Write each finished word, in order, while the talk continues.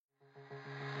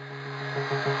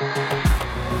Welcome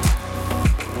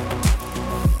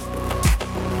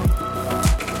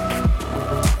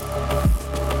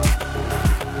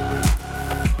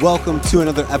to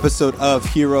another episode of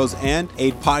Heroes and,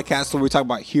 a podcast where we talk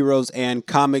about heroes and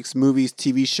comics, movies,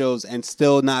 TV shows, and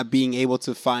still not being able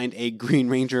to find a Green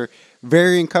Ranger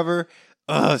variant cover.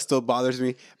 Still bothers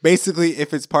me. Basically,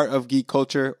 if it's part of geek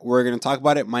culture, we're going to talk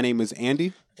about it. My name is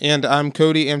Andy. And I'm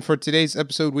Cody, and for today's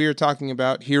episode, we are talking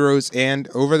about heroes and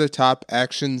over-the-top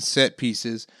action set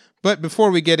pieces. But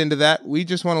before we get into that, we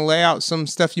just want to lay out some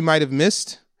stuff you might have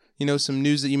missed, some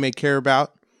news that you may care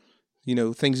about.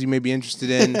 Things you may be interested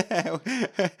in,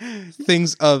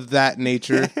 things of that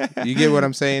nature. You get what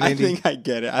I'm saying, Andy? I think I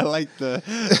get it. I like the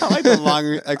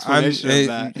long explanation of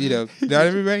that. Not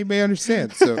everybody may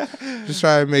understand, so just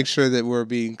try to make sure that we're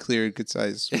being clear and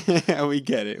concise. We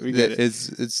get it.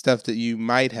 It's stuff that you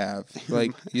might have.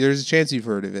 Like, there's a chance you've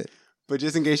heard of it. But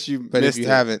just in case you But missed if you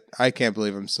it. haven't, I can't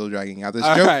believe I'm still dragging out this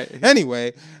All joke. right.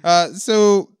 Anyway,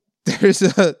 so...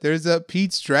 There's a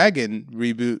Pete's Dragon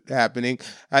reboot happening.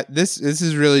 This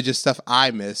is really just stuff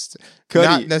I missed,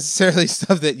 not necessarily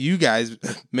stuff that you guys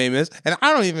may miss. And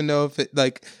I don't even know if it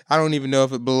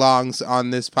belongs on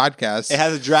this podcast. It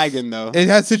has a dragon though. It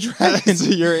has a dragon.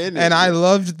 So you're in it. And I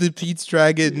loved the Pete's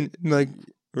Dragon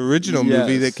original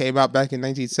movie that came out back in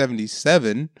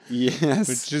 1977. Yes,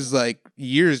 which is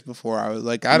years before I was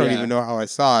I don't even know how I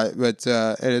saw it, but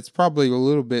and it's probably a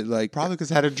little bit probably because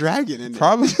it had a dragon in it.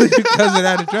 Probably because it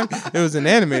had a dragon. It was an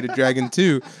animated dragon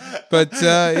too, but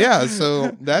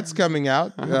so that's coming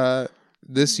out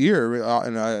this year,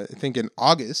 and I think in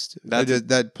August.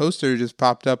 That poster just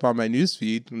popped up on my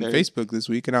newsfeed on Facebook this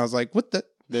week, and I was like, "What the."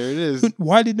 There it is.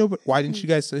 Why didn't you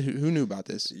guys say who knew about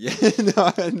this? Yeah,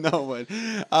 no one.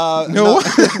 No one.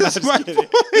 That's my point.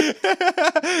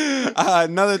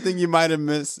 Another thing you might have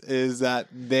missed is that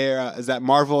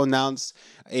Marvel announced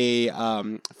a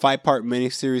 5-part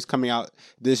miniseries coming out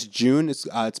this June. It's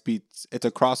a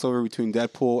crossover between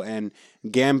Deadpool and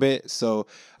Gambit. So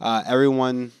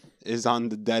everyone is on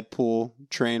the Deadpool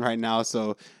train right now.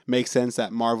 So it makes sense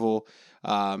that Marvel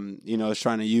is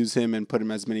trying to use him and put him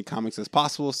as many comics as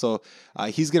possible. So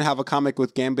he's going to have a comic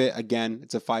with Gambit. Again,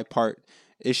 it's a 5-part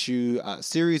issue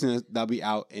series, and that'll be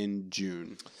out in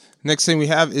June. Next thing we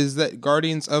have is that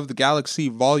Guardians of the Galaxy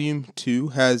Volume 2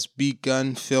 has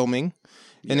begun filming.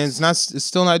 Yes. And it's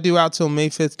still not due out till May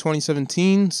 5th,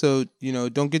 2017. So,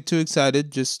 don't get too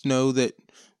excited. Just know that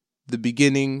the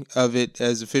beginning of it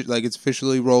it's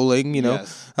officially rolling,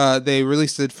 Yes. They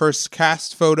released the first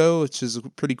cast photo, which is a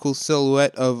pretty cool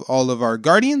silhouette of all of our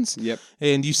Guardians. Yep.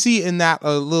 And you see in that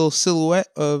a little silhouette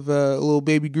of a little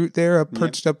baby Groot there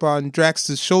perched up on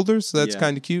Drax's shoulders. So that's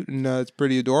kind of cute, and it's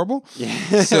pretty adorable.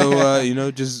 Yeah. So,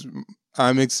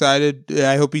 I'm excited.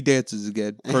 I hope he dances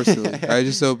again, personally. I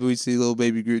just hope we see little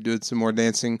baby Groot doing some more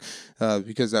dancing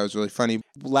because that was really funny.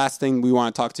 Last thing we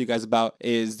want to talk to you guys about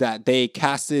is that they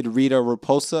casted Rita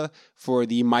Repulsa for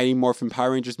the Mighty Morphin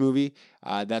Power Rangers movie.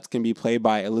 That's going to be played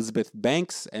by Elizabeth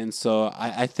Banks. And so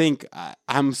I think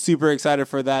I'm super excited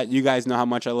for that. You guys know how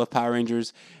much I love Power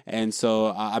Rangers. And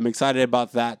so I'm excited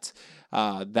about that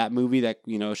movie that,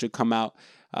 should come out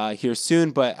here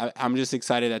soon, but I'm just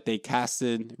excited that they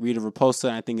casted Rita Repulsa,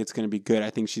 and I think it's going to be good. I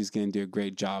think she's going to do a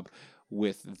great job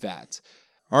with that.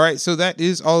 All right, so that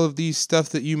is all of the stuff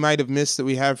that you might have missed that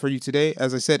we have for you today.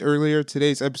 As I said earlier,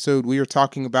 today's episode, we are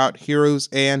talking about heroes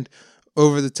and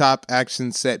over-the-top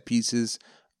action set pieces.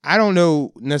 I don't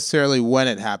know necessarily when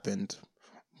it happened,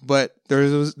 but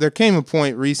there came a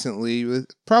point recently,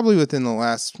 probably within the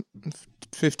last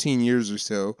 15 years or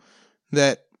so,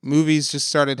 that movies just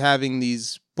started having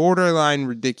these borderline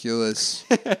ridiculous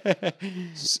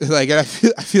I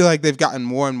feel like they've gotten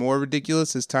more and more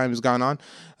ridiculous as time has gone on,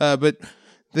 but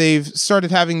they've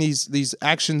started having these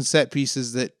action set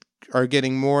pieces that are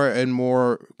getting more and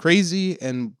more crazy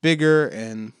and bigger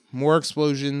and more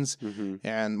explosions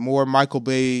and more Michael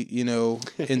Bay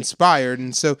inspired.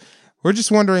 And so we're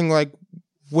just wondering,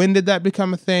 when did that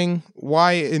become a thing?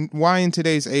 Why in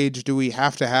today's age do we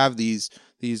have to have these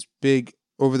big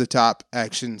over-the-top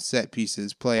action set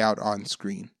pieces play out on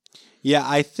screen? Yeah,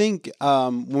 I think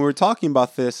when we're talking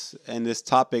about this and this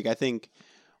topic, I think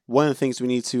one of the things we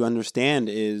need to understand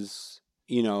is,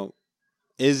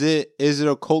 is it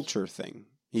a culture thing?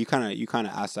 You kind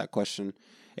of asked that question.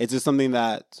 Is it something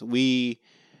that we,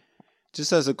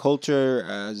 just as a culture,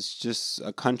 as just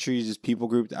a country, just people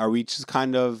group, are we just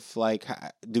kind of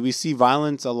do we see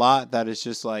violence a lot that is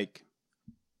just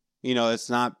it's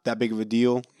not that big of a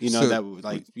deal,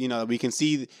 that we can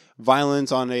see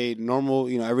violence on a normal,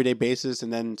 everyday basis.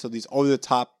 And then, so these over the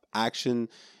top action,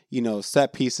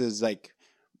 set pieces,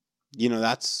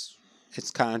 that's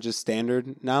it's kind of just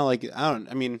standard now. Like I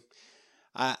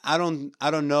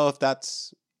don't know if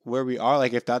that's where we are.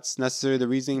 Like if that's necessarily the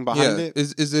reasoning behind it.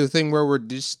 Is it a thing where we're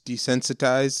just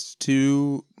desensitized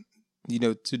to,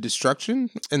 to destruction,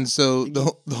 and so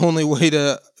the only way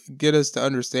to get us to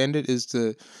understand it is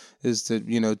to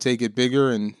take it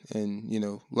bigger and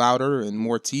louder and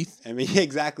more teeth. I mean,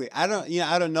 exactly. I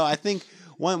don't know. I think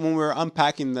when we're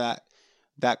unpacking that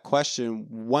question,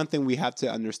 one thing we have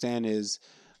to understand is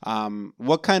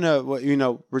what kind of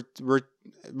we're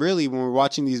really, when we're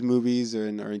watching these movies or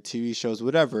in TV shows,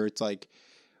 whatever. It's like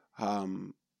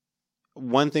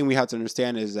one thing we have to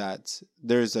understand is that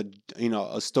there's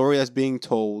a story that's being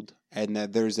told, and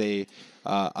that there's a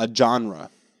genre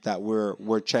that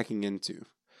we're checking into.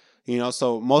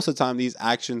 So most of the time, these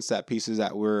action set pieces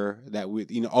that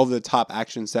we over the top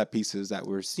action set pieces that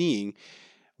we're seeing,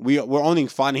 we're only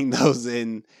finding those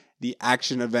in the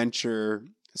action adventure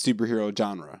superhero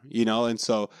genre, and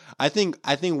so I think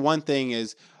one thing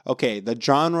is, okay, the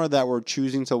genre that we're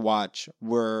choosing to watch,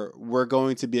 we're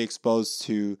going to be exposed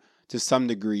to some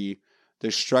degree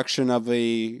destruction of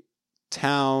a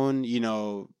town,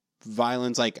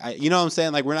 violence, like you know what I'm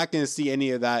saying, like we're not going to see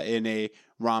any of that in a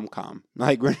rom-com.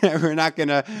 Like we're not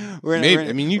gonna. Maybe.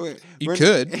 I mean, you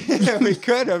could. We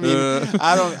could. I mean,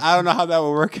 I don't know how that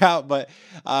will work out, but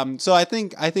so I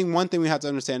think one thing we have to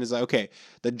understand is like, okay,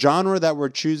 the genre that we're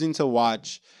choosing to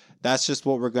watch, that's just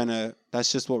what we're gonna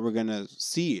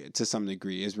see to some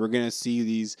degree. Is we're gonna see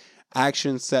these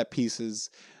action set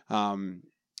pieces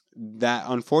that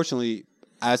unfortunately,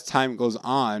 as time goes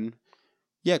on,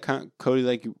 Cody,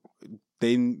 like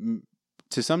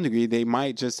to some degree, they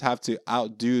might just have to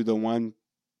outdo the one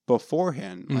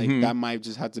beforehand. Like that might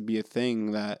just have to be a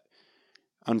thing that,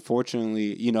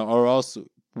 unfortunately, or else,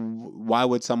 why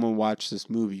would someone watch this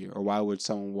movie, or why would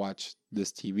someone watch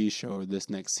this TV show or this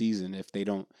next season if they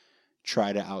don't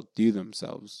try to outdo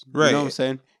themselves? Right. You know what I'm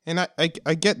saying? And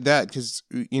I get that, because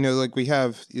like we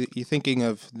have, you're thinking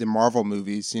of the Marvel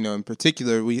movies, in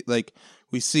particular, we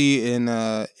see in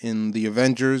the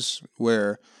Avengers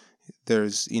where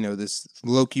there's this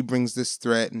Loki brings this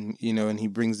threat, and and he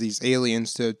brings these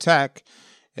aliens to attack,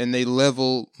 and they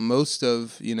level most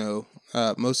of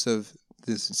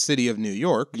this city of New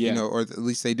York, or at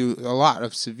least they do a lot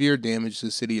of severe damage to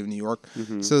the city of New York.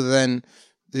 So then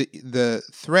the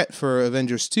threat for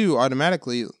Avengers 2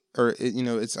 automatically, or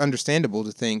it's understandable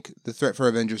to think the threat for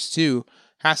Avengers 2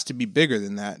 has to be bigger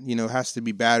than that, has to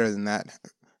be badder than that,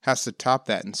 has to top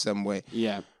that in some way.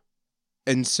 Yeah.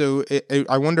 And so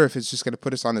I wonder if it's just going to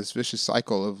put us on this vicious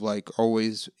cycle of like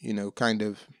always, kind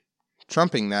of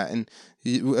trumping that. And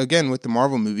again, with the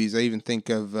Marvel movies, I even think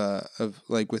of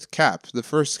like with Cap, the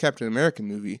first Captain America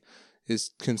movie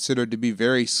is considered to be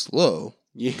very slow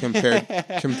compared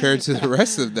to the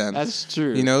rest of them. That's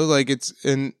true. Like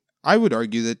and I would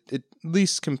argue that at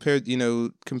least compared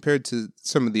to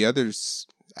some of the other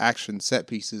action set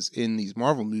pieces in these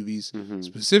Marvel movies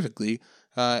specifically,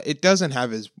 it doesn't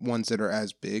have as ones that are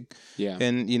as big. Yeah.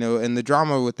 And, and the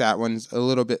drama with that one's a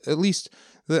little bit, at least,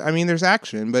 I mean, there's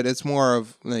action, but it's more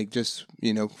of like just,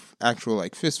 actual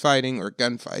like fist fighting or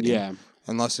gun fighting. Yeah.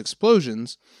 And less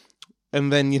explosions.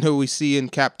 And then, we see in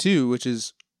Cap 2, which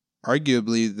is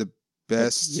arguably the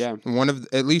best,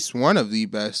 at least one of the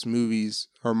best movies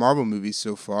or Marvel movies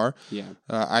so far. Yeah.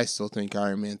 I still think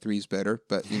Iron Man 3 is better,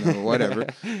 but whatever.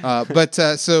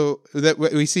 So that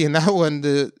we see in that one,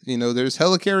 there's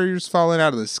helicarriers falling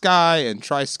out of the sky and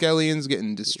Triskelions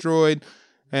getting destroyed,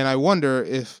 and I wonder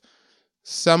if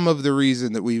some of the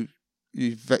reason that we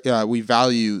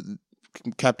value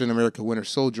Captain America: Winter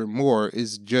Soldier more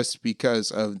is just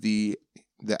because of the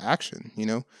action,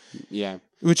 Yeah.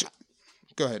 Which.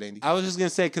 Go ahead, Andy. I was just going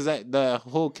to say, because the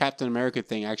whole Captain America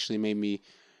thing actually made me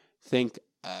think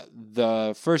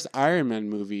the first Iron Man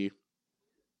movie,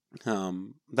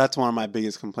 that's one of my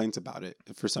biggest complaints about it,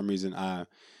 for some reason,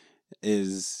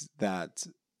 is that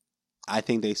I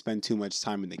think they spend too much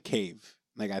time in the cave.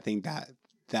 Like, I think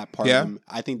that part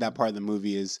of the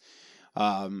movie is,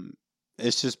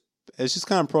 it's just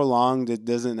kind of prolonged. It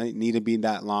doesn't need to be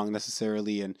that long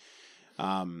necessarily, and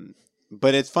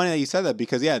but it's funny that you said that,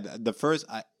 because the first,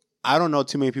 I don't know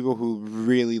too many people who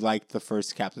really liked the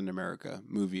first Captain America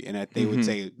movie, and that they would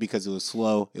say because it was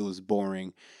slow, it was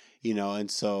boring, and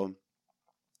so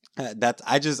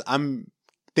I'm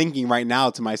thinking right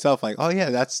now to myself like, oh yeah,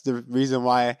 that's the reason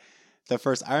why the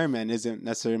first Iron Man isn't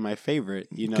necessarily my favorite,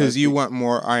 because you want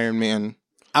more Iron Man.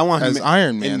 I want him as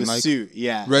Iron Man in the like suit,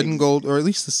 red and gold, or at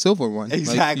least the silver one.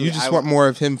 Exactly, like, you just want more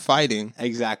of him fighting,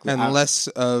 exactly, and less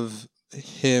of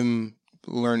him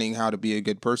learning how to be a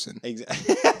good person.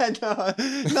 Exactly.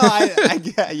 I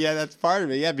get, yeah, that's part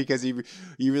of it. Yeah, because you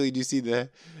really do see the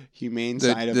humane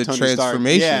side of the Tony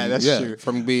transformation. Stark. Yeah, that's true.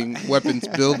 From being weapons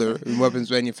builder and weapons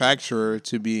manufacturer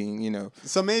to being,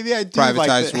 so maybe I do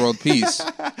privatized world peace.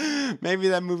 Maybe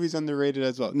that movie's underrated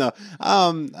as well. No,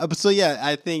 so yeah,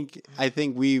 I think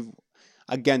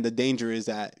again, the danger is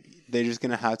that they're just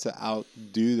gonna have to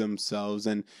outdo themselves,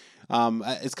 and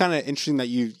it's kind of interesting that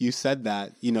you said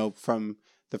that, from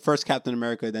the first Captain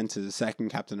America then to the second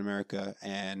Captain America,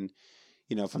 and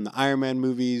from the Iron Man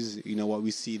movies, what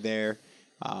we see there.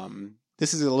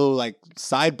 This is a little like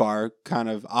sidebar, kind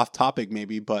of off topic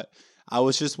maybe, but I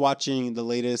was just watching the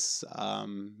latest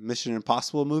Mission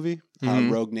Impossible movie,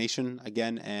 Rogue Nation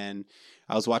again, and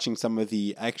I was watching some of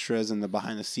the extras and the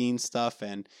behind the scenes stuff,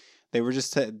 and they were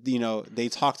just, they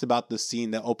talked about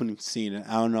the opening scene. And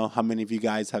I don't know how many of you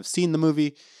guys have seen the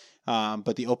movie,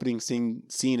 but the opening scene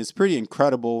is pretty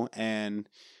incredible, and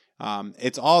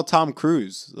it's all Tom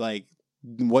Cruise. Like,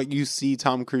 what you see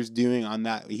Tom Cruise doing on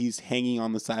that, he's hanging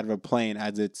on the side of a plane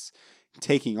as it's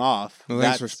taking off. Well,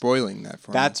 thanks for spoiling that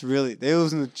for me. That's really, it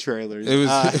was in the trailers. It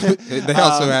was. They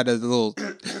also had a little,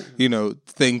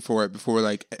 thing for it before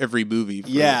like every movie.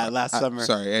 Last summer.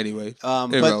 Sorry. Anyway,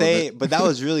 but that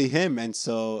was really him, and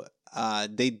so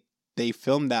they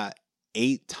filmed that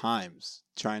 8 times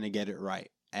trying to get it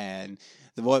right. And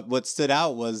what stood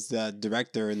out was the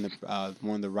director and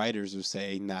one of the writers were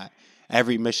saying that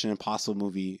every Mission Impossible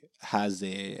movie has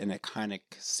an iconic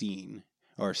scene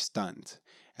or stunt.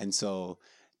 And so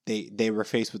they were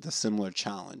faced with a similar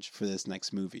challenge for this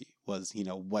next movie was,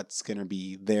 what's going to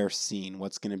be their scene?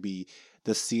 What's going to be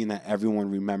the scene that everyone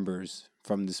remembers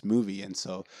from this movie? And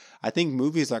so I think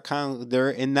movies are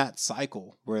they're in that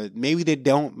cycle where maybe they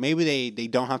don't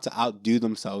have to outdo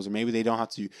themselves, or maybe they don't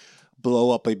have to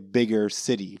blow up a bigger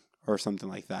city or something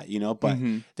like that, but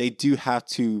they do have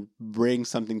to bring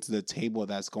something to the table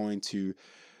that's going to,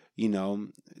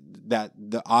 that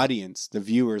the audience, the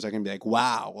viewers are going to be like,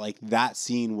 wow, like that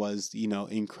scene was,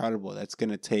 incredible. That's going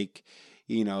to take,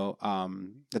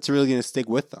 that's really going to stick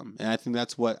with them. And I think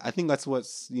that's what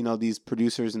these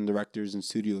producers and directors and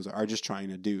studios are just trying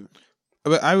to do.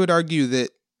 But I would argue that,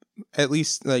 at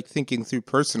least like thinking through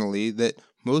personally, that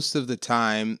most of the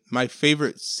time my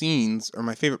favorite scenes or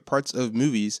my favorite parts of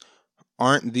movies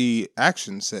aren't the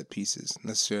action set pieces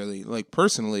necessarily. Like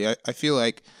personally, I feel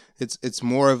like it's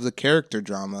more of the character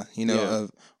drama,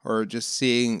 or just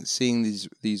seeing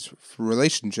these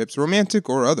relationships, romantic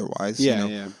or otherwise,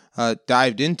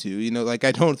 dived into. Like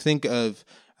I don't think of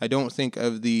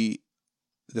the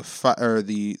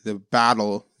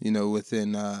battle,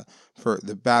 within for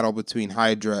the battle between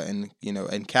Hydra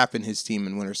and Cap and his team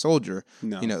in Winter Soldier.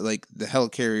 No. Like the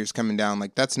helicarriers coming down.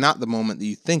 Like that's not the moment that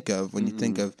you think of when you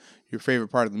think of your favorite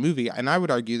part of the movie. And I would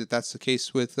argue that that's the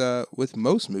case with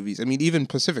most movies. I mean, even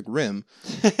Pacific Rim,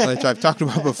 which I've talked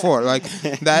about before. Like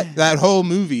that whole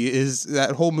movie is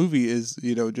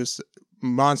just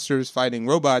monsters fighting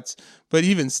robots. But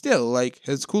even still, like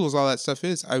as cool as all that stuff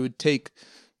is, I would take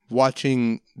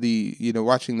watching the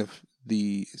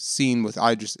scene with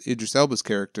Idris Elba's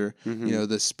character,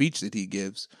 the speech that he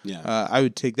gives. I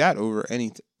would take that over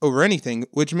anything,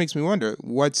 which makes me wonder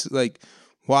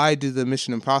why did the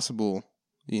Mission Impossible,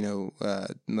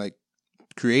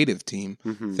 creative team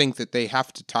think that they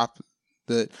have to top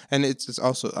and it's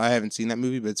also, I haven't seen that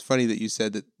movie, but it's funny that you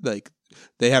said that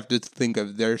they have to think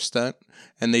of their stunt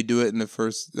and they do it in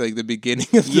the beginning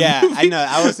of the movie. I know.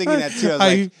 I was thinking that too.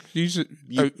 I was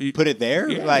you put it there?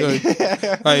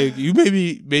 Yeah, you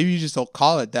maybe you just don't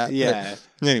call it that. Yeah.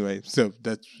 But anyway, so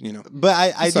that's,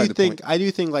 But I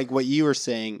do think like what you were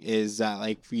saying is that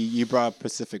like you brought up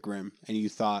Pacific Rim and you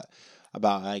thought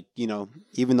about like,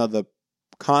 even though the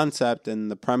concept and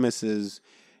the premise is,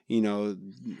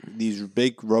 these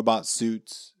big robot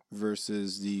suits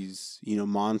versus these,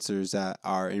 monsters that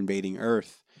are invading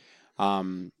Earth.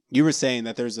 You were saying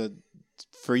that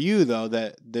for you though,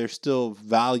 that there's still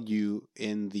value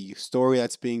in the story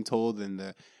that's being told and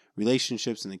the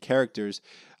relationships and the characters.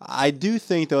 I do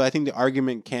think though, I think the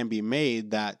argument can be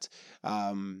made that,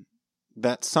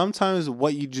 that sometimes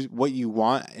what you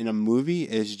want in a movie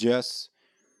is just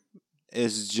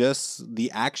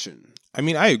the action. I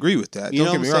mean, I agree with that. You Don't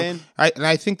know get me what I'm wrong. saying?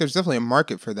 I think there's definitely a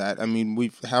market for that. I mean,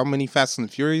 how many Fast and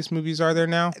the Furious movies are there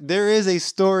now? There is a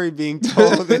story being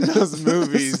told in those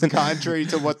movies, contrary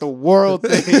to what the world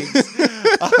thinks.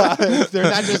 They're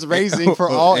not just racing for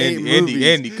all 8 movies.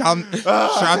 Andy,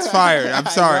 shots fired. I'm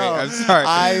sorry.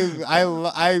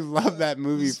 I love that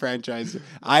movie franchise.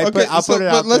 I'll put it out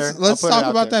there. Let's talk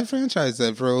about that franchise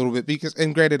then for a little bit, because,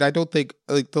 and granted, I don't think,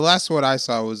 like, the last one I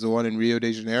saw was the one in Rio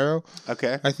de Janeiro.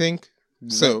 Okay, I think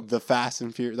so. The Fast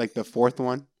and Furious, like the 4th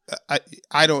one.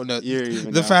 I don't know.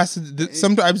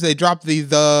 Sometimes they drop the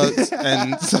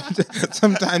and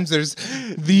sometimes there's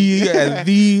the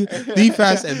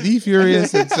Fast and the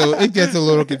Furious, and so it gets a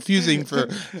little confusing for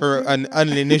an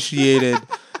uninitiated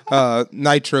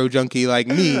nitro junkie like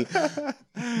me.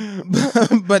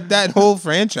 But that whole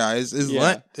franchise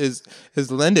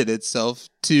has lended itself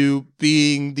to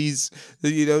being these,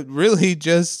 really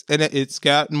just, and it's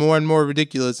got more and more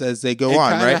ridiculous as they go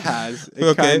on, right?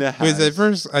 It kind of has. With the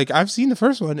first, like, I've seen the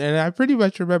first one, and I pretty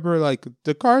much remember, like,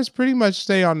 the cars pretty much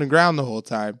stay on the ground the whole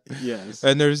time. Yes.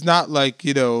 And there's not, like,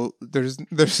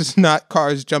 there's not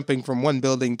cars jumping from one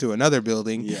building to another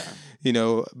building. Yeah.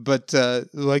 But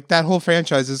like, that whole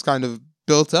franchise is kind of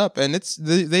built up, and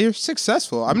they are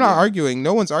successful. I'm not arguing.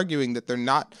 No one's arguing that they're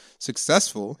not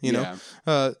successful,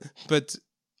 but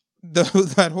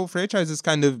that whole franchise is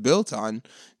kind of built on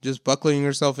just buckling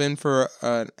yourself in for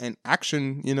an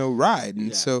action, ride.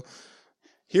 And so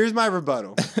here's my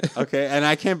rebuttal. Okay. And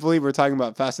I can't believe we're talking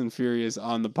about Fast and Furious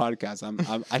on the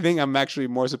podcast. I think I'm actually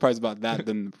more surprised about that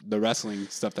than the wrestling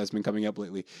stuff that's been coming up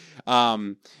lately.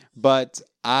 But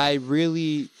I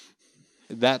really,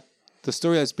 the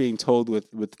story that's being told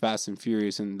with Fast and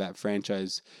Furious and that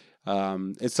franchise,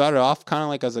 it started off kind of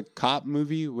like as a cop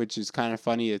movie, which is kind of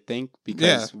funny to think,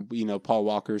 because Paul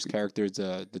Walker's character is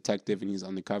a detective and he's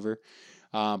undercover.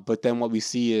 But then what we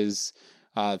see is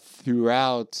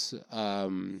throughout,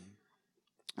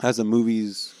 as the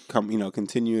movies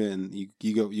continue and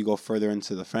you go further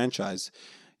into the franchise,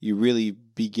 you really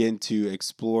begin to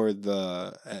explore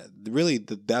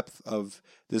the depth of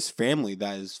this family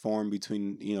that is formed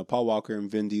between Paul Walker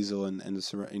and Vin Diesel and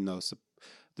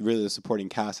the supporting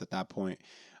cast at that point.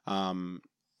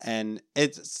 And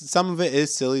some of it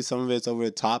is silly, some of it's over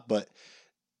the top, but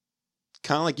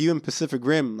kind of like you in Pacific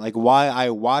Rim, like, why I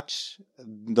watch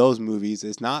those movies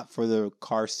is not for the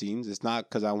car scenes. It's not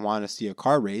because I want to see a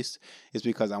car race. It's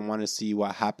because I want to see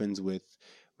what happens with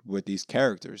these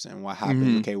characters and what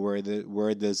happened. Mm-hmm. Okay,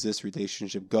 where does this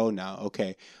relationship go now?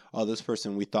 Okay,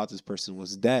 we thought this person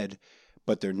was dead,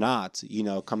 but they're not.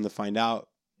 Come to find out,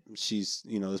 she's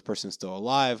this person's still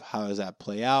alive. How does that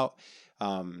play out?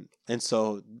 And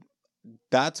so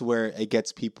that's where it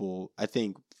gets people, I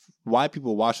think, why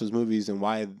people watch those movies and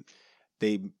why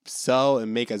they sell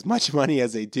and make as much money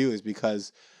as they do is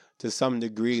because to some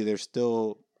degree there's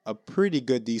still a pretty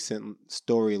good, decent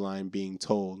storyline being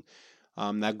told.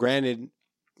 Now, granted,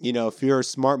 if you're a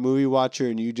smart movie watcher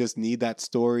and you just need that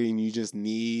story and you just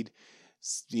need,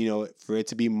 for it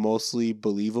to be mostly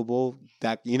believable,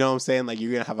 that, what I'm saying? Like,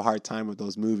 you're going to have a hard time with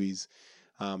those movies.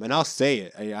 And I'll say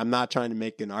it. I'm not trying to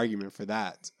make an argument for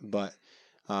that, but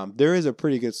there is a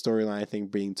pretty good storyline, I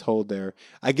think, being told there.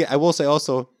 I will say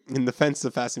also, in defense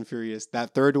of Fast and Furious,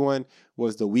 that third one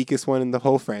was the weakest one in the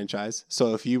whole franchise.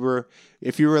 So if you were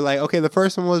like, okay, the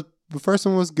first one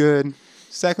was good.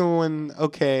 Second one,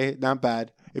 okay, not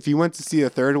bad. If you went to see the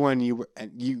third one, you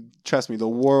trust me, the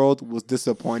world was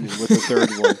disappointed with the third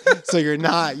one. So you're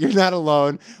not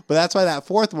alone. But that's why that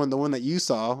fourth one, the one that you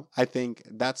saw, I think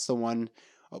that's the one.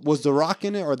 Was The Rock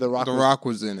in it, or The Rock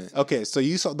was in it? Okay, so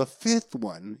you saw the fifth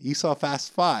one. You saw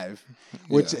Fast 5,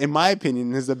 which, in my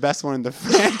opinion, is the best one in the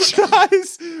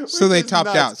franchise. So they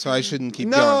topped out. So I shouldn't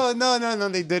keep going. No,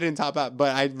 they didn't top out.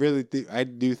 But I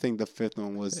do think the fifth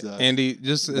one was Andy,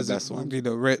 just the best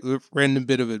one. Random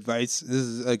bit of advice. This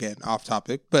is again off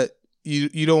topic, but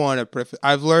you don't want to.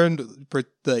 I've learned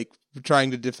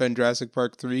trying to defend Jurassic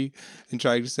Park 3 and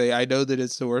trying to say I know that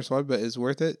it's the worst one, but it's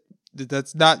worth it.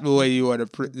 That's not the way you want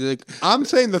to. I'm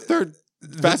saying the third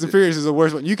Fast and Furious is the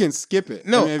worst one. You can skip it.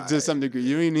 No, to some degree,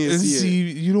 you don't even need to see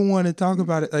it. You don't want to talk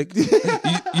about it. Like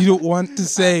you don't want to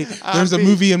say there's a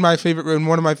movie in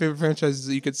one of my favorite franchises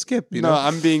that you could skip. No,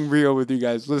 I'm being real with you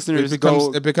guys, listeners.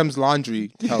 It becomes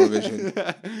laundry television,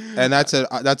 and that's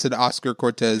an Oscar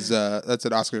Cortez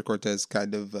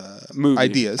kind of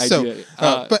idea. So,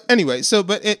 but anyway,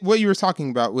 what you were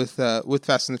talking about with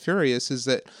Fast and the Furious is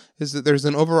that there's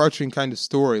an overarching kind of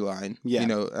storyline,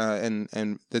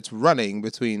 and that's running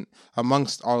between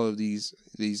amongst all of these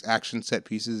action set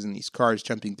pieces and these cars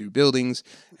jumping through buildings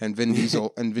and Vin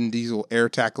Diesel air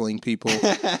tackling people.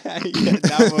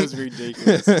 That was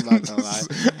ridiculous. I'm not gonna lie.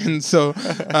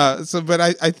 And but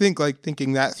I think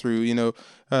thinking that through,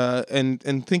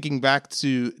 and thinking back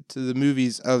to the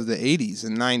movies of the 80s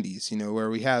and 90s, where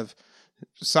we have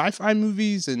sci-fi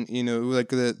movies and, like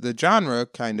the genre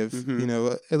kind of,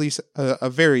 Mm-hmm. at least a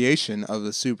variation of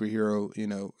the superhero,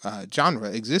 genre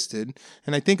existed.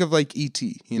 And I think of like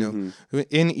E.T., Mm-hmm.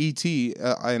 in E.T.,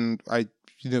 and I,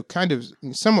 kind of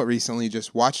somewhat recently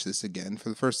just watched this again for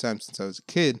the first time since I was a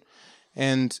kid.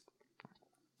 And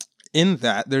in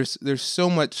that, there's so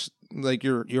much, like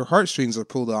your heartstrings are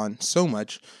pulled on so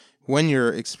much when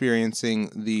you're experiencing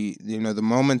the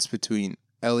moments between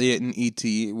Elliot and ET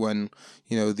when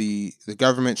the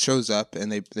government shows up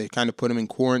and they kind of put him in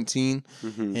quarantine,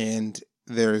 Mm-hmm. and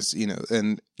there's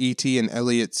and ET and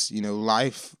Elliot's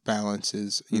life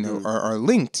balances Mm-hmm. are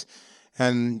linked,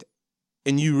 and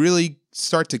you really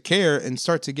start to care and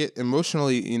start to get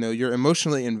emotionally, you're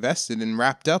emotionally invested and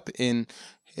wrapped up in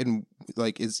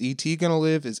like, is ET gonna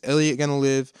live? Is Elliot gonna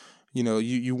live?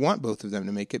 You want both of them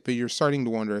to make it, but you're starting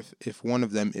to wonder if one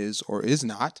of them is or is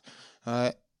not.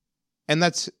 And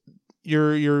that's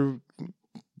you're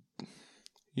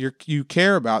you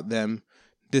care about them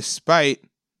despite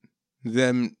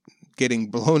them getting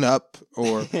blown up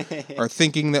or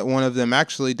thinking that one of them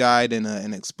actually died in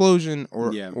an explosion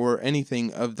Yeah. or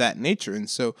anything of that nature. And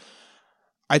so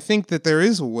I think that there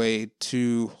is a way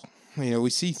to, we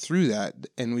see through that,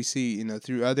 and we see,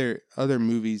 through other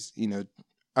movies,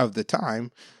 of the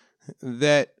time,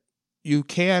 that you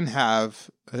can have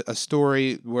a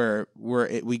story where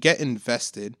we get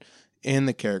invested in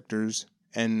the characters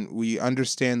and we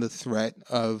understand the threat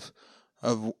of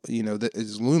that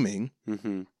is looming,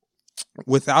 Mm-hmm.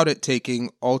 without it taking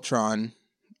Ultron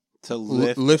To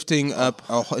lift. lifting up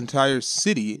an entire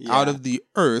city out Yeah. of the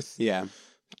earth Yeah.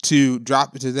 to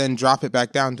then drop it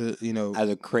back down to As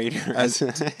a crater. as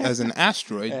an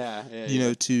asteroid, Yeah.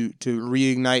 Yeah. to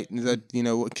reignite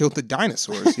what killed the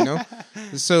dinosaurs.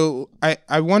 So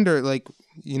I wonder, like,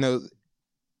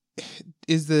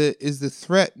 does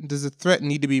the threat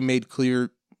need to be made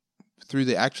clear through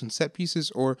the action set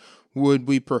pieces, or would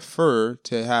we prefer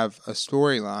to have a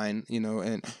storyline,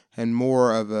 and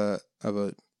more of a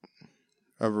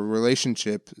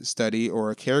relationship study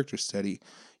or a character study,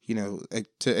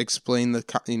 to explain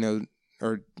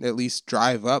or at least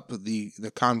drive up the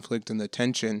conflict and the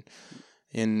tension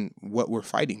in what we're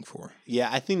fighting for. Yeah,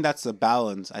 I think that's the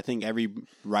balance. I think every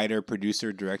writer,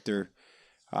 producer, director,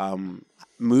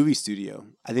 movie studio,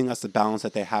 I think that's the balance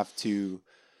that they have to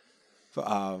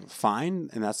find,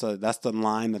 and that's the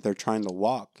line that they're trying to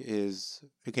walk. Is,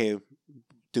 okay,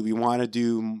 do we want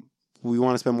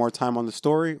to spend more time on the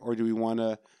story, or do we want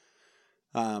to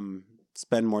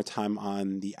spend more time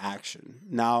on the action?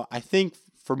 Now, I think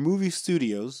for movie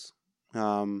studios,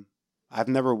 I've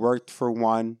never worked for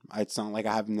one. It's not like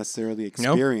I haven't necessarily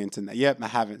experienced in that. Yep, I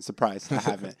haven't. Surprised, I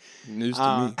haven't. News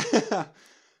to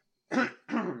me.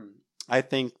 I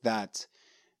think that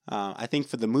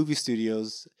for the movie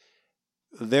studios,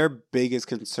 their biggest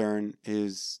concern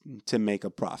is to make a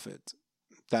profit.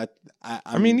 That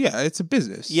I mean, yeah, it's a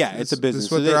business. Yeah, it's a business.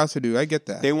 That's what they're out to do. I get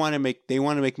that. They want to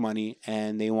make money,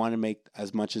 and they want to make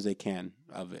as much as they can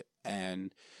of it.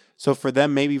 And so for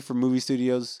them, maybe for movie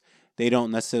studios, they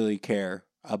don't necessarily care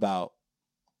about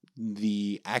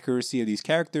the accuracy of these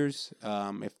characters,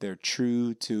 if they're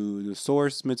true to the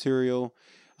source material,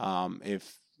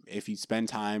 if you spend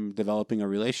time developing a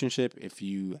relationship, if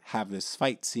you have this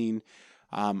fight scene.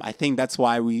 I think that's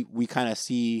why we kind of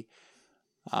see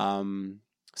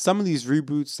some of these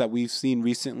reboots that we've seen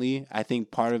recently. I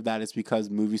think part of that is because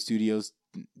movie studios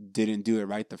didn't do it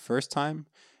right the first time.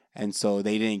 And so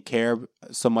they didn't care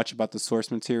so much about the source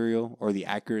material or the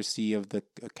accuracy of the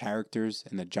characters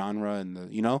and the genre and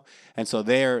and so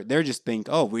they're just think,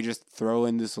 oh, we just throw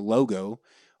in this logo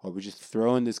or we just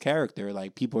throw in this character,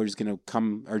 like people are just gonna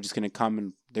come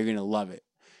and they're gonna love it,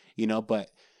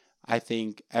 But I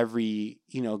think every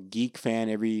geek fan,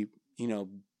 every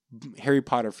Harry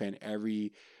Potter fan,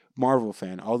 every Marvel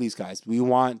fan, all these guys, we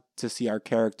want to see our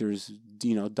characters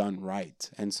done right,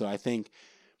 and so I think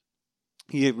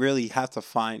you really have to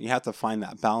find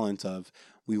that balance of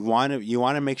you want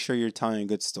to make sure you're telling a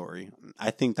good story.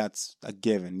 I think that's a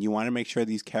given. You want to make sure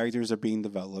these characters are being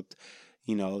developed,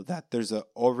 that there's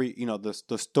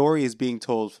the story is being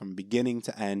told from beginning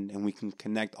to end, and we can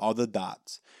connect all the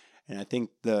dots. And I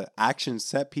think the action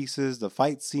set pieces, the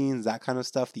fight scenes, that kind of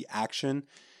stuff, the action,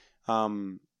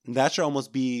 that should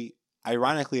almost be,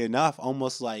 ironically enough,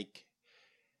 almost like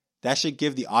that should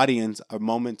give the audience a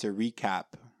moment to recap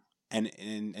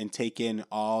and take in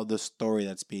all the story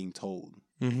that's being told.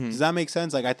 Mm-hmm. Does that make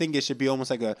sense? Like, I think it should be almost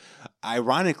like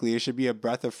ironically, it should be a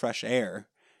breath of fresh air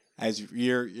as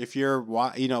if you're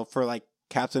for like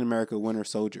Captain America Winter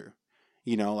Soldier,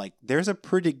 like there's a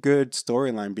pretty good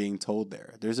storyline being told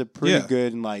there. There's a pretty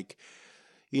good, like,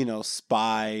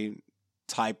 spy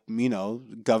type,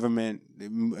 government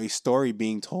story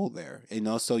being told there.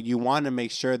 So you want to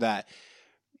make sure that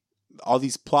all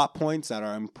these plot points that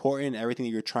are important, everything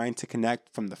that you're trying to connect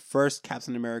from the first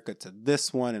Captain America to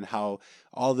this one, and how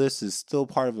all this is still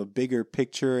part of a bigger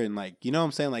picture, and like, what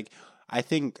I'm saying? Like, I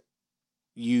think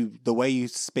the way you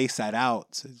space that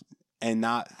out and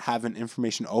not have an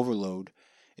information overload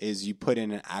is you put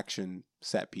in an action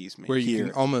set piece. Where you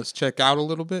can almost check out a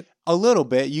little bit? A little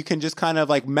bit. You can just kind of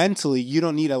like mentally, you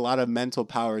don't need a lot of mental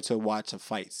power to watch a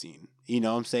fight scene. You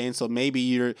know what I'm saying? So maybe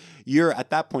you're at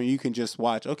that point, you can just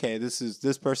watch, okay,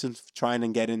 this person's trying to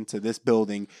get into this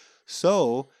building.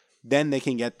 So then they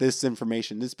can get this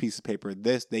information, this piece of paper,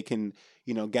 they can,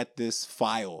 get this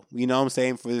file. You know what I'm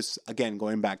saying? For this, again,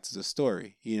 going back to the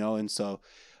story, and so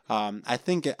I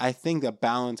think a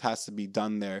balance has to be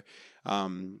done there.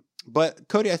 But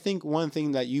Cody, I think one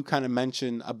thing that you kind of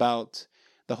mentioned about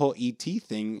the whole ET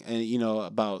thing, and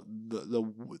about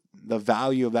the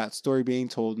value of that story being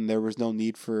told, and there was no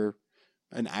need for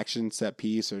an action set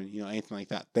piece or anything like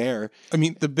that. There, I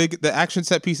mean, the action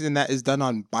set piece in that is done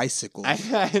on bicycles.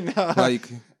 I know,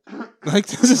 like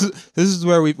this is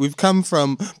where we've come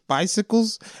from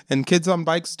bicycles and kids on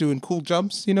bikes doing cool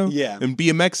jumps, and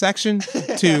BMX action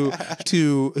to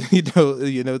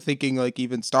thinking like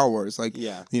even Star Wars, like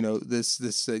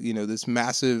this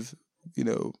massive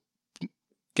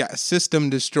system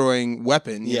destroying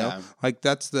weapon, you know, like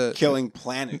that's the killing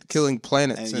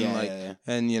planets,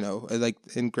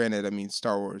 and granted, I mean,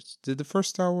 Star Wars. Did the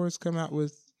first Star Wars come out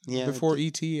with? Before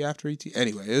ET, after ET.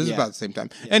 Anyway, it was about the same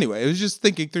time. Yeah. Anyway, it was just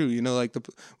thinking through,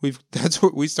 that's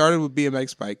what we started with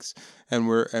BMX bikes, and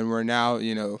we're now,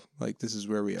 like this is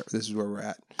where we are. This is where we're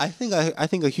at. I think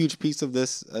a huge piece of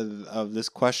this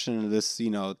question, of this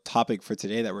topic for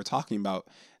today that we're talking about,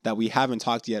 that we haven't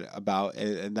talked yet about,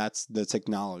 and that's the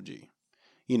technology.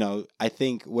 I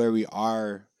think where we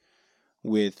are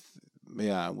with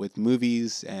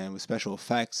movies and with special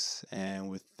effects and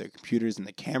with the computers and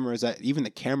the cameras, that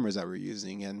we're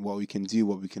using, and what we can do,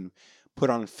 what we can put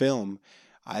on film,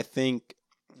 I think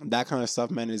that kind of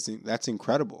stuff, man, that's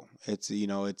incredible. It's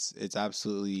it's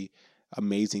absolutely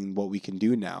amazing what we can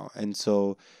do now. And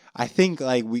so I think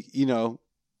like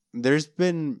there's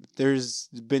been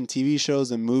TV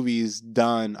shows and movies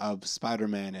done of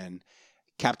Spider-Man and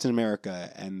Captain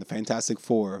America and the Fantastic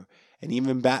Four and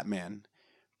even Batman,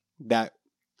 that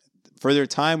for their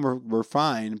time we're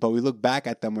fine, but we look back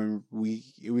at them when we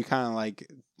kind of like,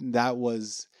 that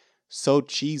was so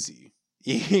cheesy,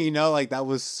 like that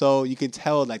was so, you can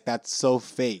tell like that's so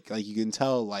fake, like you can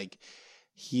tell like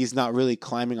he's not really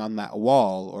climbing on that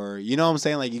wall, or what I'm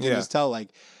saying, like you can just tell like,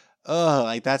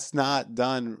 like that's not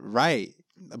done right.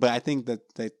 But I think that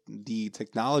the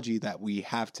technology that we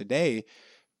have today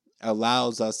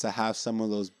allows us to have some of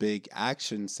those big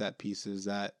action set pieces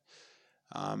that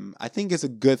I think it's a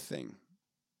good thing.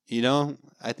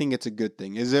 I think it's a good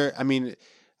thing. Is there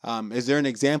an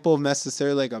example of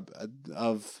necessarily like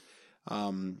of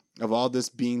all this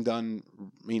being done,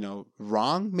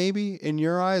 wrong maybe in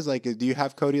your eyes? Like, do you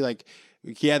have, Cody, like,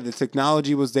 the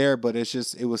technology was there, but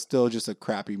it was still just a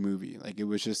crappy movie. Like, it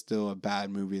was just still a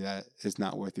bad movie that is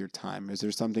not worth your time. Is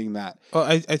there something that? Well,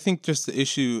 I think just the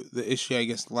issue I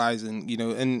guess lies in,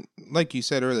 and like you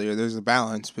said earlier, there's a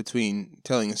balance between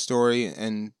telling a story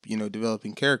and,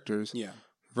 developing characters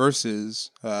versus,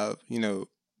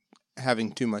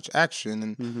 having too much action.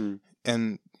 And,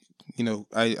 and,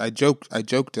 I joked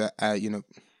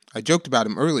about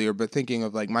him earlier, but thinking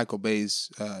of like Michael Bay's,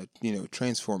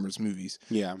 Transformers movies,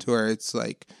 to where it's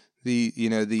like at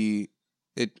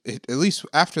least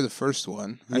after the first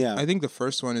one, I think the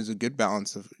first one is a good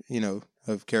balance of,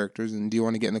 of characters. And do you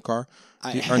want to get in the car?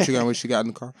 Aren't you gonna wish you got in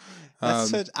the car?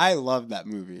 I love that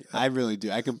movie. I really do.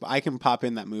 I can pop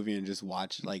in that movie and just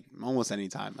watch like almost any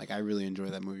time. Like, I really enjoy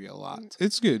that movie a lot.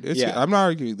 It's good. Good. I'm not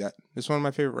arguing that. It's one of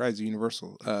my favorite rides at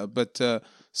Universal. But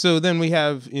so then we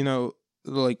have,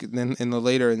 like then in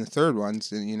the third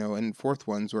ones, and and fourth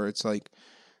ones, where it's like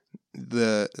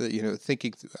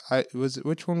thinking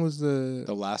which one was the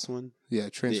last one? Yeah,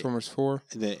 Transformers 4,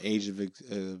 the Age of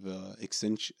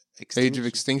Extinction. Age of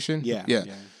Extinction. Yeah.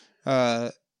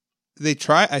 I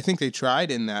think they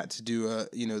tried in that to do the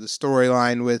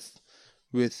storyline with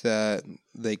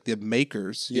like the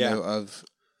makers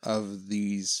of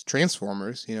these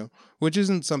Transformers, which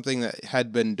isn't something that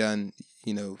had been done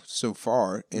so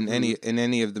far in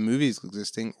any of the movies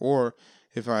existing, or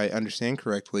if I understand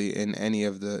correctly, in any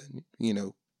of the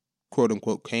quote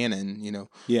unquote canon,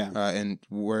 and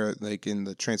where like in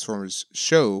the Transformers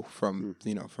show from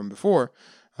from before,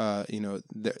 that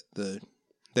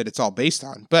it's all based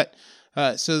on. But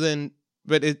so then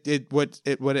but what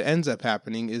it ends up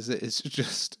happening is that it's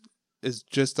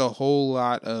just a whole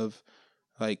lot of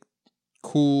like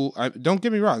cool. Don't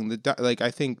get me wrong.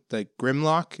 I think like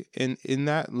Grimlock in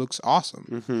that looks awesome,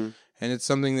 Mm-hmm. and it's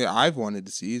something that I've wanted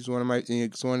to see. It's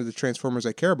one of the Transformers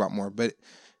I care about more. But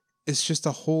it's just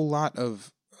a whole lot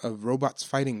of robots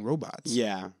fighting robots.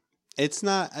 Yeah, it's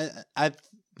not.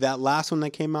 That last one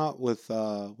that came out with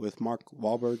Mark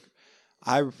Wahlberg,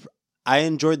 I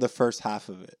enjoyed the first half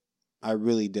of it. I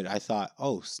really did. I thought,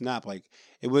 oh snap! Like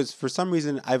it was for some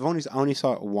reason I only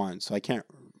saw it once, so I can't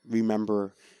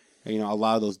remember, a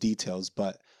lot of those details.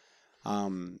 But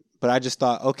I just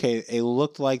thought, okay, it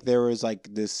looked like there was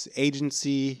like this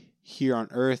agency here on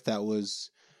Earth that was,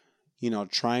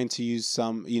 trying to use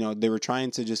some, they were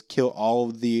trying to just kill all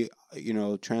of the,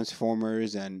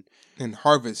 Transformers and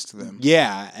harvest them.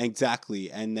 Yeah,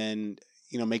 exactly. And then,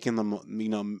 making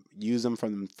them, use them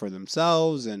for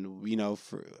themselves. And,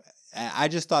 I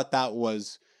just thought that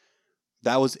was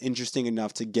interesting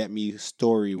enough to get me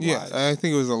story-wise. Yeah, I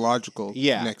think it was a logical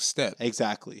next step.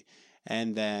 Exactly.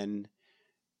 And then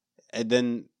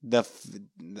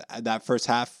that first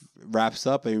half wraps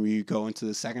up and we go into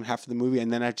the second half of the movie,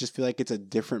 and then I just feel like it's a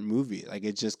different movie. Like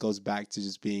it just goes back to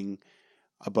just being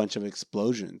a bunch of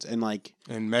explosions and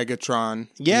Megatron.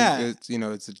 Yeah,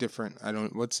 it's a different.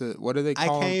 What do they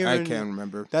call him? I can't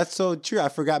remember. That's so true. I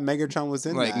forgot Megatron was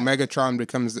in that. Megatron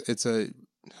becomes I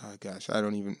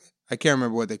can't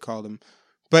remember what they called him,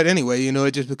 but anyway,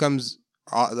 it just becomes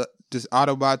just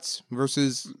Autobots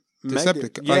versus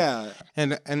Decepticons. Yeah,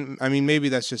 and I mean maybe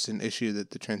that's just an issue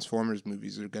that the Transformers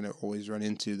movies are going to always run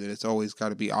into, that it's always got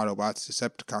to be Autobots,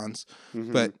 Decepticons.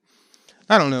 Mm-hmm. But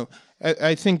I don't know.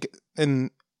 I think, and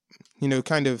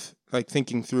kind of like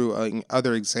thinking through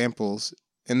other examples,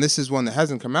 and this is one that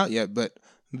hasn't come out yet, but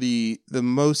the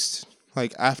most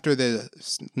like after the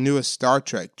newest Star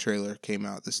Trek trailer came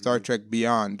out, the Star Trek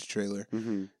Beyond trailer.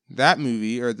 Mm-hmm. That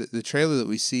movie, or the trailer that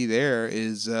we see there,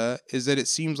 is that it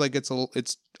seems like it's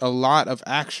a lot of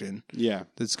action. Yeah,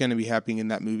 that's going to be happening in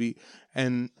that movie,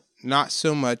 and not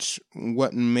so much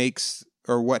what makes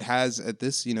or what has at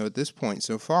this point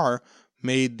so far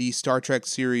made the Star Trek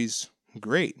series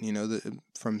great.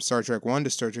 From Star Trek 1 to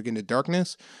Star Trek Into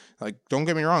Darkness. Like, don't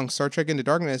get me wrong, Star Trek Into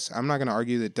Darkness, I'm not going to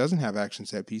argue that it doesn't have action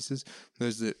set pieces.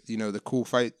 There's the cool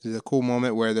fight, the cool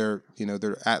moment where they're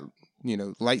at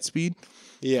light speed.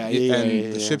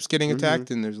 The ship's getting attacked,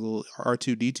 mm-hmm. and there's a little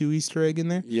R2-D2 Easter egg in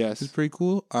there. Yes, it's pretty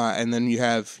cool. And then you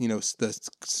have the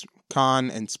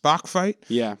Khan and Spock fight.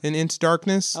 Yeah, in Into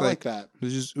Darkness. I like that,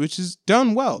 which is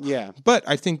done well. Yeah, but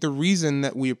I think the reason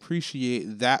that we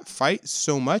appreciate that fight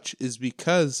so much is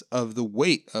because of the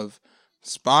weight of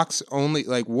Spock's only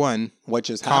one. What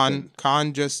just happened?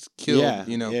 Khan just killed. Yeah.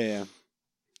 Yeah.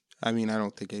 I mean, I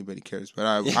don't think anybody cares, but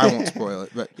I won't spoil it.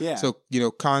 But yeah. So,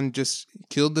 Khan just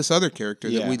killed this other character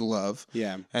that we love.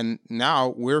 Yeah. And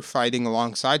now we're fighting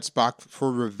alongside Spock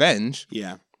for revenge.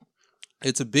 Yeah.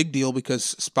 It's a big deal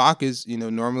because Spock is,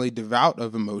 normally devout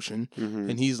of emotion.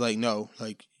 Mm-hmm. And he's like, no,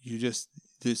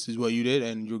 this is what you did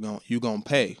and you're going to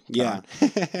pay. Khan. Yeah.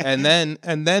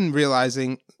 and then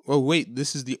realizing, oh, wait,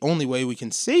 this is the only way we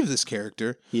can save this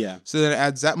character. Yeah. So then it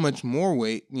adds that much more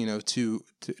weight, to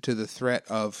the threat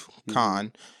of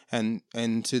Khan, mm-hmm.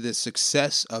 and to the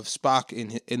success of Spock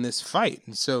in this fight.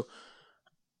 And so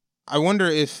I wonder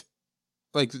if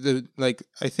I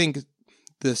think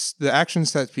the action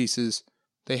set pieces,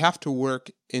 they have to work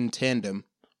in tandem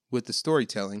with the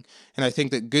storytelling. And I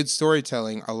think that good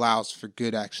storytelling allows for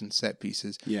good action set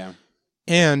pieces. Yeah.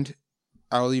 And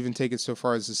I'll even take it so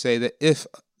far as to say that if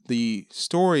the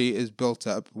story is built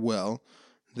up well,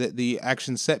 that the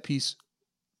action set piece,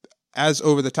 as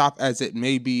over the top as it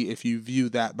may be, if you view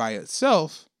that by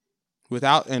itself,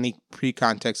 without any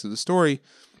pre-context of the story,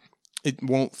 it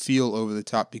won't feel over the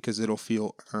top because it'll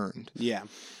feel earned. Yeah.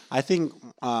 I think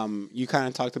you kind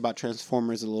of talked about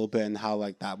Transformers a little bit and how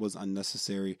that was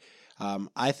unnecessary.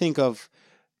 I think of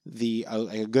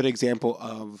a good example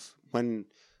of when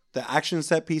the action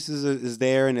set pieces is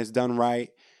there and it's done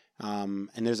right, and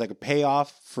there's a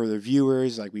payoff for the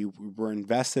viewers. We were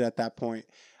invested at that point.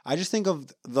 I just think of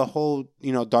the whole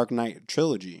Dark Knight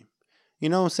trilogy. You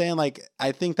know what I'm saying?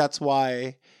 I think that's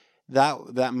why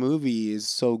that movie is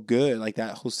so good.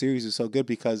 That whole series is so good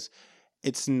because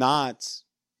it's not,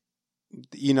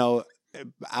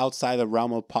 outside the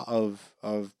realm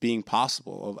of being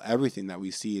possible, of everything that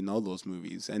we see in all those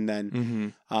movies. And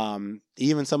then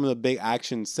even some of the big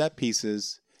action set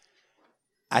pieces,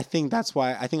 I think that's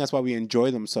why we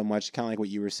enjoy them so much. Kind of like what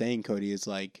you were saying, Cody, is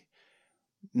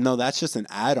no, that's just an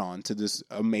add-on to this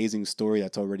amazing story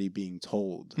that's already being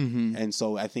told. Mm-hmm. And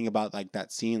so I think about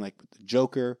that scene with the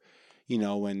Joker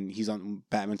when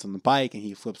Batman's on the bike and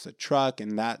he flips a truck,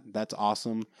 and that's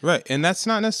awesome. Right, and that's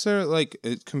not necessarily like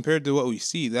compared to what we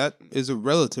see. That is a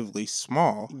relatively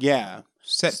small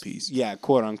set piece. Yeah,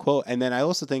 quote unquote. And then I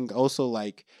also think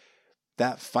like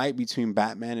that fight between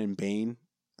Batman and Bane,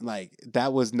 like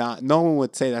that was not. No one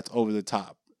would say that's over the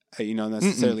top,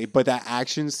 necessarily. But that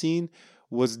action scene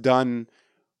was done.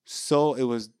 So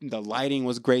the lighting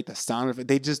was great. The sound of it,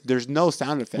 there's no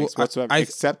sound effects whatsoever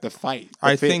except the fight.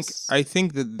 I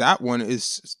think that one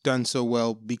is done so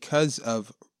well because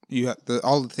of you have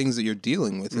all the things that you're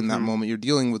dealing with in that moment. You're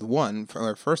dealing with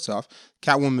first off,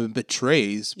 Catwoman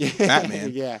betrays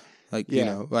Batman.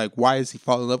 Like why is he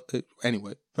falling in love?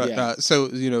 Anyway, but so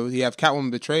you have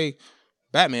Catwoman betray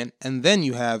Batman, and then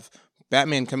you have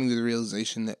Batman coming to the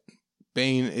realization that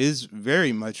Bane is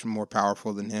very much more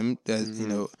powerful than him.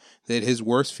 That that his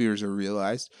worst fears are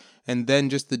realized, and then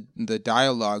just the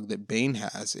dialogue that Bane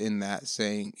has in that,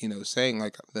 saying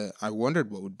like I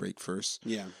wondered what would break first.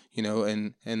 And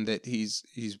that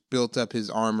he's built up his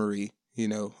armory.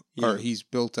 Or he's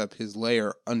built up his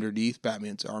lair underneath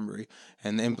Batman's armory,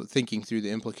 and thinking through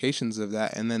the implications of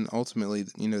that, and then ultimately,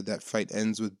 that fight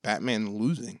ends with Batman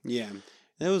losing. Yeah, and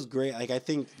it was great. Like I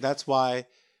think that's why.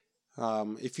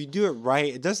 If you do it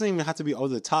right, it doesn't even have to be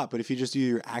over the top, but if you just do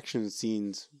your action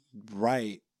scenes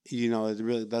right, it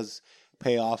really does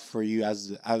pay off for you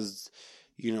as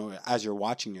you're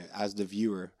watching it as the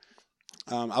viewer.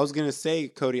 I was going to say,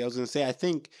 Cody, I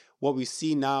think what we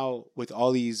see now with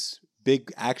all these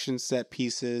big action set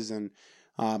pieces, and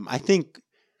I think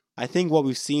what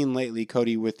we've seen lately,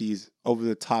 Cody, with these over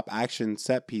the top action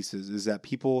set pieces is that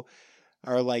people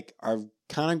are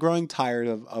kind of growing tired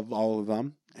of all of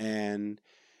them. And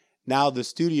now the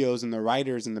studios and the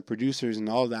writers and the producers and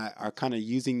all that are kind of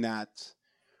using that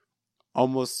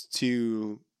almost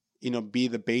to, be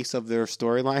the base of their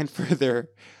storyline for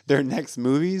their next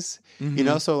movies.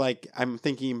 So like I'm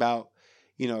thinking about,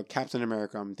 Captain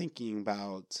America. I'm thinking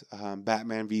about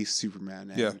Batman v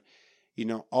Superman. And,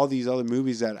 all these other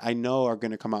movies that I know are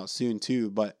going to come out soon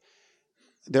too. But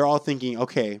they're all thinking,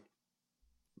 okay,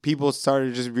 people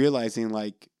started just realizing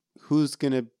like who's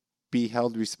going to be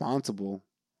held responsible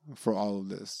for all of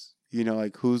this,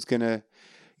 like who's gonna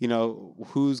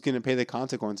pay the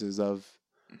consequences of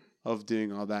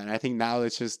doing all that. And I think now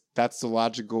that's the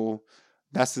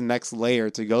next layer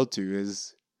to go to,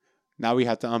 is now we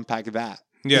have to unpack that.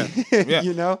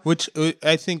 Which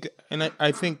I think, and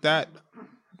I think that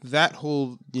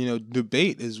whole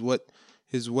debate is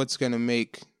what's gonna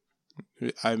make.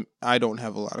 I don't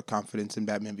have a lot of confidence in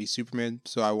Batman v Superman,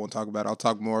 so I won't talk about it. I'll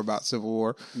talk more about Civil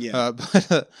War.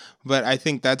 But I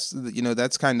think that's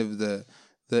that's kind of the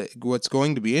what's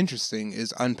going to be interesting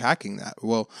is unpacking that.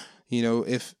 Well,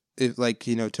 if like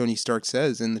Tony Stark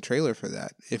says in the trailer for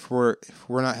that, if we're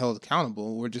not held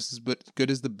accountable, we're just as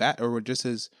good as we're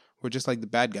just like the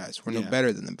bad guys. We're no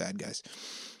better than the bad guys.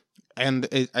 And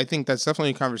I think that's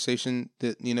definitely a conversation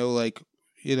that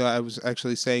I was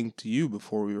actually saying to you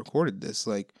before we recorded this,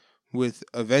 like with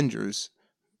Avengers,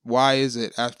 why is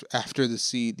it after the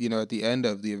scene, at the end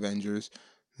of the Avengers,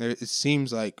 it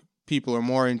seems like people are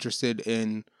more interested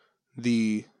in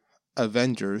the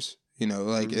Avengers,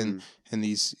 in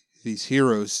these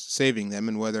heroes saving them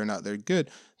and whether or not they're good,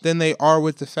 than they are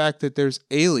with the fact that there's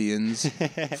aliens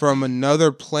from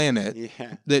another planet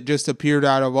that just appeared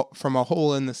from a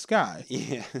hole in the sky.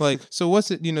 Like, so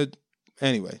what's it,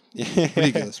 Anyway,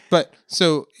 ridiculous. But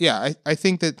so I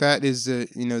think that is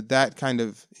that kind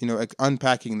of like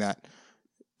unpacking that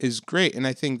is great, and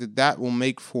I think that will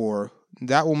make for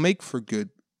good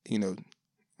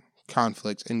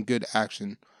conflict and good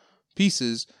action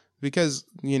pieces, because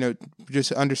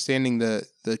just understanding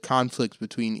the conflict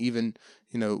between even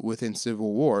within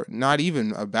Civil War, not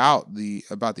even about the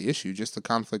issue, just the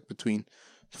conflict between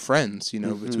friends,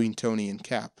 between Tony and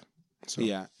Cap. So.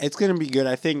 Yeah, it's going to be good.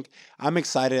 I think I'm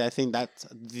excited. I think that's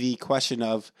the question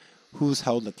of who's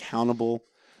held accountable,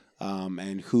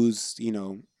 and who's,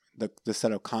 the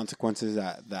set of consequences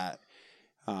that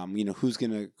who's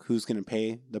gonna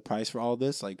pay the price for all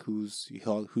this, like who's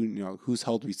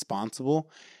held responsible.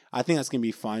 I think that's gonna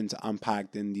be fun to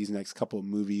unpack in these next couple of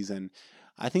movies, and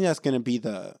I think that's gonna be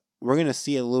we're gonna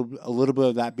see a little bit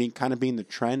of that being the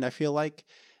trend. I feel like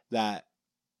that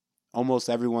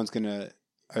almost everyone's gonna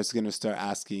start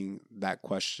asking that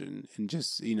question, and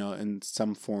just in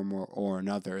some form or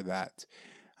another, that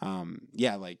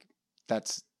like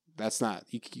that's not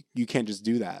you can't just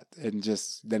do that and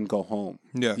just then go home.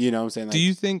 Yeah. You know what I'm saying? Like, do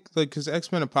you think, like, because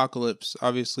X-Men Apocalypse,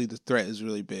 obviously the threat is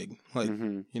really big. Like,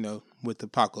 you know, with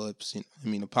Apocalypse, I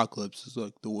mean, Apocalypse is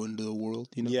like the end of the world,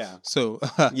 you know? Yeah. So,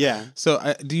 yeah.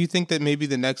 So do you think that maybe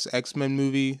the next X-Men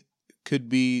movie could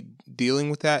be dealing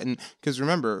with that? And because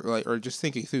remember, like, or just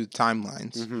thinking through the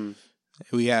timelines,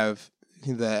 we have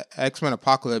the X-Men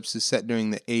Apocalypse is set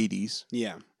during the 80s.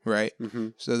 Yeah. Right?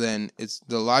 So then it's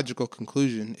the logical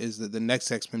conclusion is that the next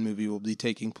X-Men movie will be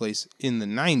taking place in the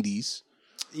 90s.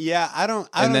 Yeah,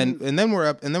 and then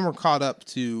we're caught up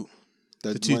to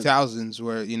the 2000s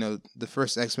where, you know, the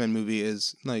first X-Men movie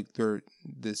is like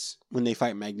when they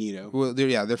fight Magneto. Well,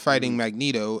 they're fighting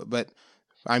Magneto, but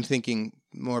I'm thinking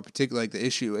more particularly like the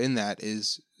issue in that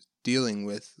is dealing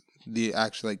with the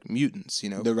actual, like, mutants, you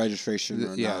know, the registration.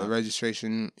 The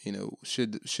registration. You know,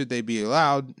 should they be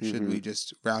allowed? Should we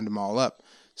just round them all up?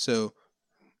 So,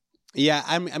 yeah,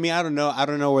 I mean, I don't know. I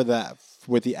don't know with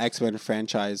the X-Men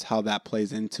franchise how that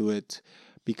plays into it,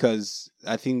 because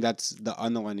I think that's the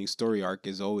underlining story arc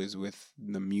is always with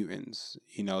the mutants.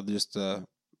 You know, just you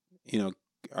know,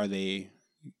 are they,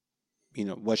 you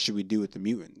know, what should we do with the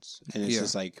mutants? And it's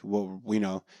just like, well, you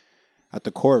know, at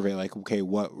the core of it, like, okay,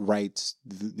 what rights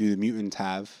do the mutants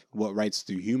have? What rights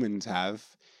do humans have?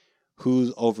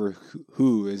 Who's over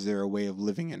who? Is there a way of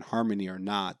living in harmony or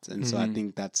not? And so I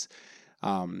think that's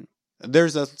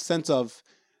there's a sense of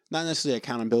not necessarily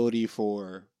accountability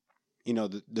for, you know,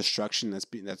 the destruction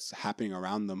that's happening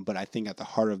around them, but I think at the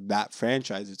heart of that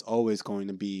franchise, it's always going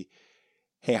to be,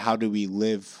 hey, how do we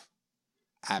live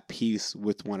at peace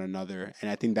with one another?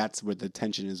 And I think that's where the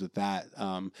tension is with that.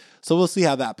 So we'll see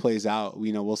how that plays out.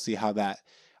 You know, we'll see how that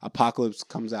Apocalypse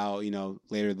comes out, you know,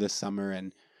 later this summer,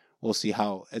 and we'll see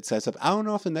how it sets up. I don't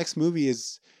know if the next movie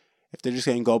is, if they're just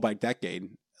going to go by decade.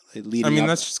 I mean,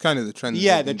 that's just kind of the trend.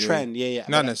 Yeah, the trend. Yeah.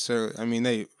 Not necessarily. I mean,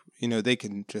 they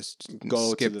can just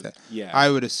skip that. Yeah.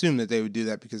 I would assume that they would do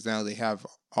that because now they have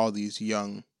all this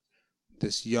young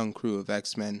crew of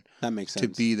X-Men. That makes sense. To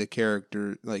be the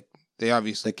character, like, they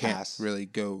obviously can't really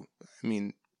go. I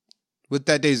mean, with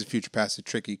that Days of Future Past, it's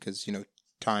tricky because, you know,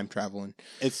 time travel and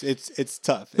it's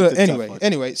tough. But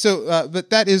anyway, so but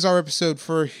that is our episode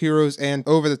for Heroes and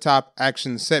Over the Top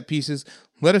Action Set Pieces.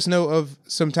 Let us know of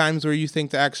some times where you think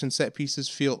the action set pieces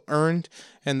feel earned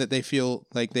and that they feel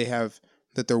like that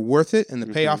they're worth it and the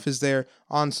payoff is there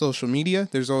on social media.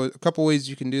 There's a couple ways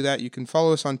you can do that. You can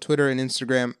follow us on Twitter and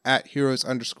Instagram at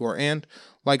heroes_and.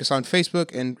 Like us on Facebook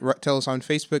and tell us on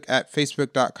Facebook at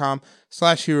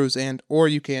facebook.com/heroesand, or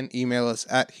you can email us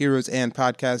at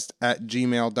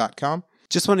heroesandpodcast@gmail.com.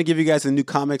 Just want to give you guys the new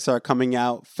comics are coming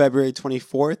out February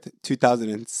 24th,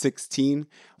 2016.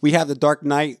 We have The Dark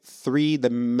Knight 3,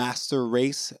 The Master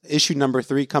Race, issue number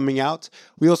 3 coming out.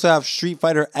 We also have Street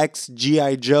Fighter X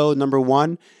G.I. Joe number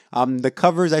 1. The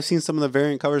covers, I've seen some of the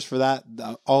variant covers for that.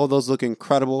 All of those look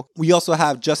incredible. We also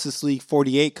have Justice League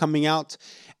 48 coming out.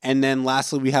 And then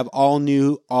lastly, we have all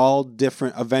new, all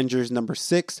different Avengers number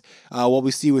 6. What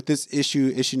we see with this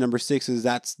issue number 6, is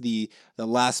that's the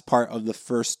last part of the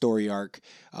first story arc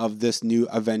of this new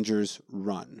Avengers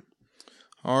run.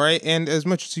 All right. And as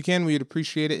much as you can, we'd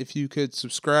appreciate it if you could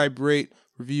subscribe, rate,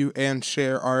 review, and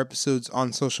share our episodes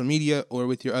on social media or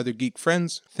with your other geek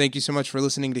friends. Thank you so much for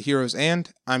listening to Heroes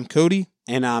And. I'm Cody.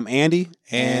 And I'm Andy.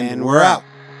 And we're out.